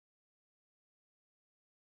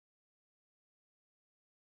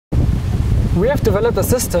We have developed a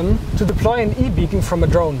system to deploy an eBeacon from a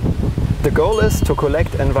drone. The goal is to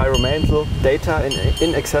collect environmental data in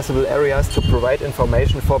inaccessible areas to provide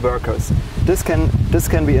information for workers. This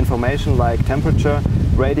can be information like temperature,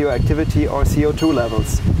 radioactivity or CO2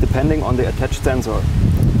 levels, depending on the attached sensor.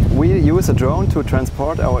 We use a drone to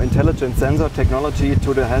transport our intelligent sensor technology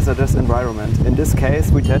to the hazardous environment. In this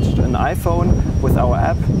case, we attached an iPhone with our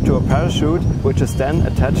app to a parachute, which is then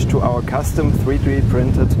attached to our custom 3D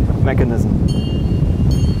printed mechanism.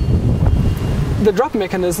 The drop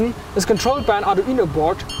mechanism is controlled by an Arduino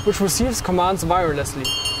board which receives commands wirelessly.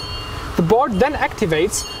 The board then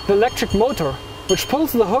activates the electric motor, which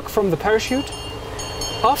pulls the hook from the parachute.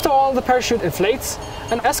 After all, the parachute inflates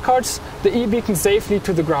and escorts the eBeacon safely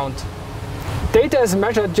to the ground. Data is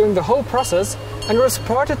measured during the whole process and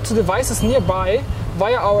reported to devices nearby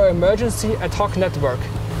via our emergency ad hoc network.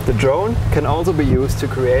 The drone can also be used to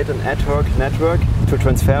create an ad hoc network to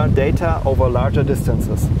transfer data over larger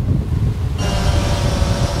distances.